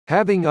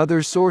Having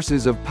other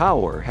sources of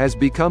power has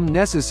become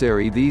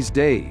necessary these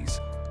days.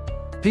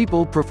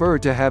 People prefer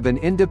to have an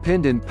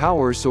independent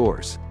power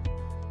source.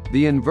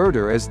 The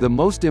inverter is the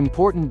most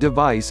important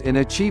device in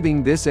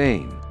achieving this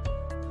aim.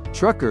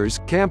 Truckers,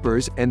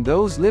 campers, and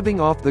those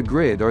living off the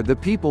grid are the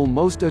people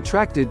most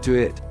attracted to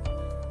it.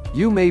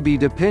 You may be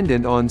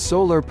dependent on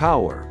solar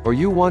power, or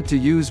you want to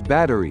use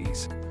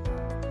batteries.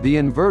 The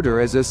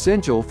inverter is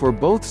essential for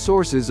both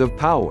sources of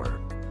power.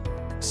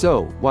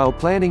 So, while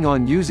planning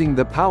on using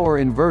the power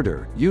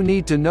inverter, you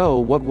need to know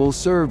what will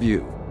serve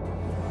you.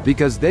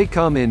 Because they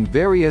come in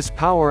various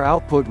power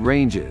output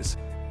ranges.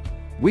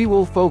 We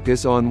will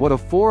focus on what a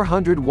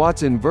 400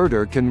 watts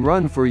inverter can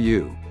run for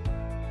you.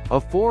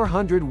 A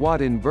 400 watt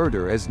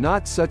inverter is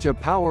not such a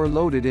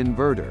power-loaded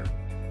inverter.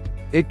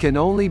 It can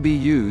only be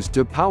used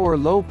to power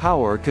low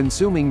power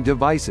consuming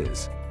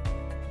devices.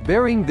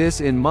 Bearing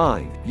this in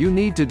mind, you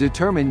need to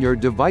determine your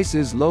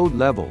device's load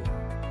level.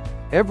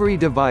 Every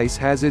device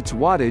has its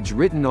wattage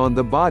written on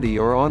the body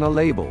or on a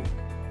label.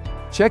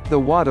 Check the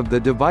watt of the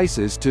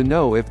devices to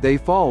know if they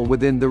fall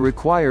within the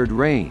required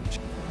range.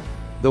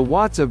 The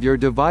watts of your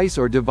device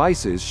or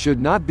devices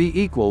should not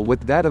be equal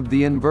with that of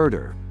the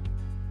inverter.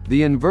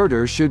 The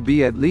inverter should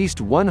be at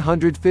least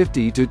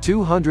 150 to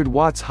 200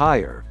 watts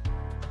higher.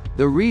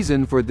 The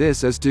reason for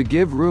this is to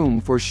give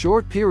room for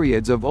short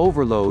periods of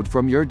overload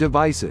from your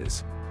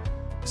devices.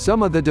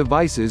 Some of the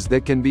devices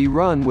that can be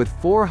run with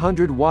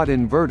 400 watt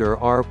inverter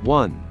are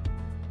 1.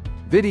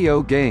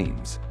 Video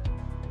games.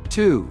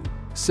 2.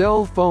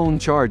 Cell phone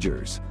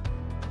chargers.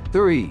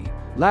 3.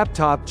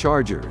 Laptop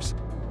chargers.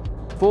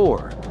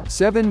 4.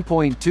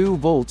 7.2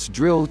 volts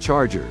drill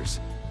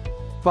chargers.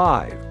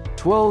 5.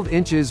 12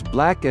 inches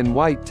black and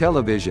white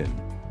television.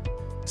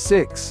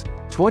 6.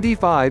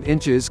 25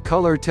 inches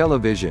color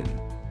television.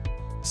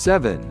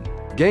 7.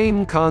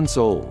 Game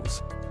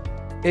consoles.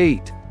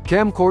 8.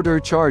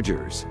 Camcorder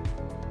chargers.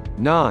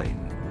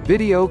 9.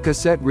 Video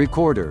cassette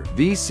recorder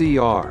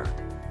 (VCR).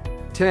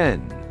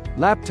 10.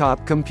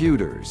 Laptop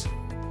computers.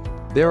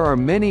 There are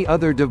many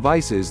other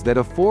devices that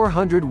a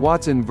 400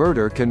 watts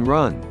inverter can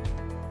run.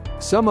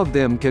 Some of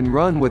them can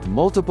run with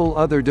multiple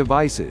other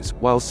devices,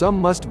 while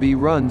some must be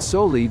run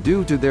solely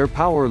due to their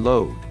power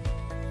load.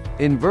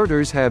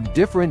 Inverters have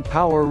different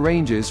power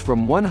ranges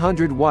from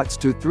 100 watts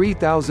to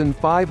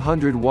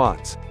 3,500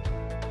 watts.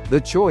 The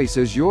choice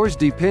is yours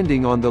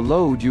depending on the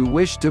load you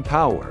wish to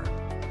power.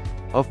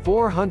 A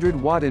 400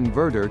 watt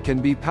inverter can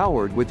be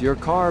powered with your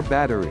car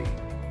battery.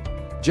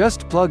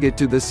 Just plug it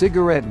to the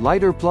cigarette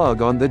lighter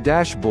plug on the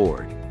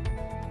dashboard.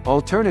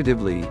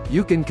 Alternatively,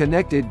 you can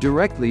connect it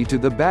directly to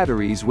the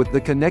batteries with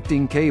the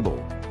connecting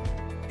cable.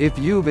 If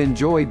you've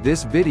enjoyed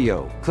this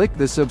video, click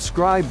the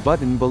subscribe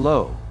button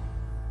below.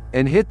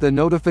 And hit the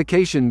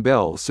notification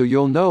bell so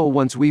you'll know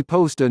once we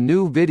post a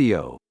new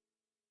video.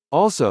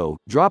 Also,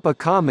 drop a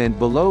comment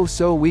below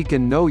so we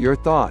can know your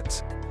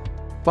thoughts.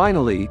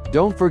 Finally,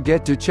 don't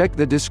forget to check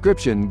the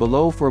description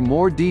below for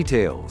more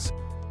details.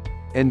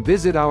 And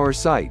visit our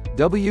site,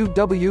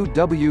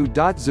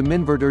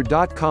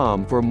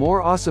 www.zominverter.com for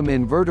more awesome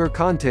inverter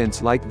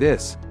contents like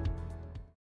this.